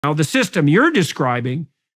Now, the system you're describing,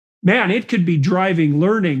 man, it could be driving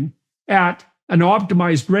learning at an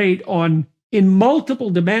optimized rate in multiple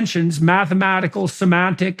dimensions, mathematical,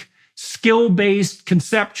 semantic, skill-based,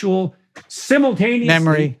 conceptual, simultaneously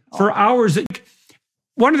memory for hours.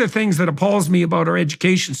 One of the things that appalls me about our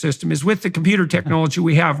education system is with the computer technology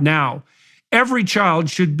we have now, every child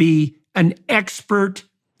should be an expert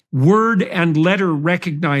word and letter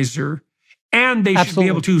recognizer, and they should be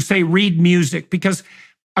able to, say, read music, because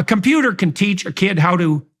a computer can teach a kid how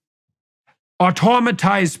to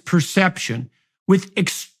automatize perception with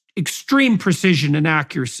extreme precision and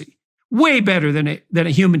accuracy, way better than a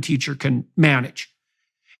human teacher can manage.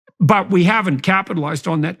 But we haven't capitalized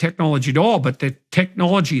on that technology at all. But the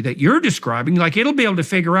technology that you're describing, like, it'll be able to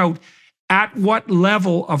figure out at what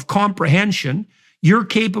level of comprehension you're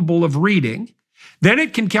capable of reading. Then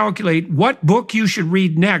it can calculate what book you should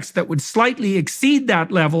read next that would slightly exceed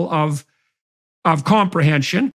that level of comprehension.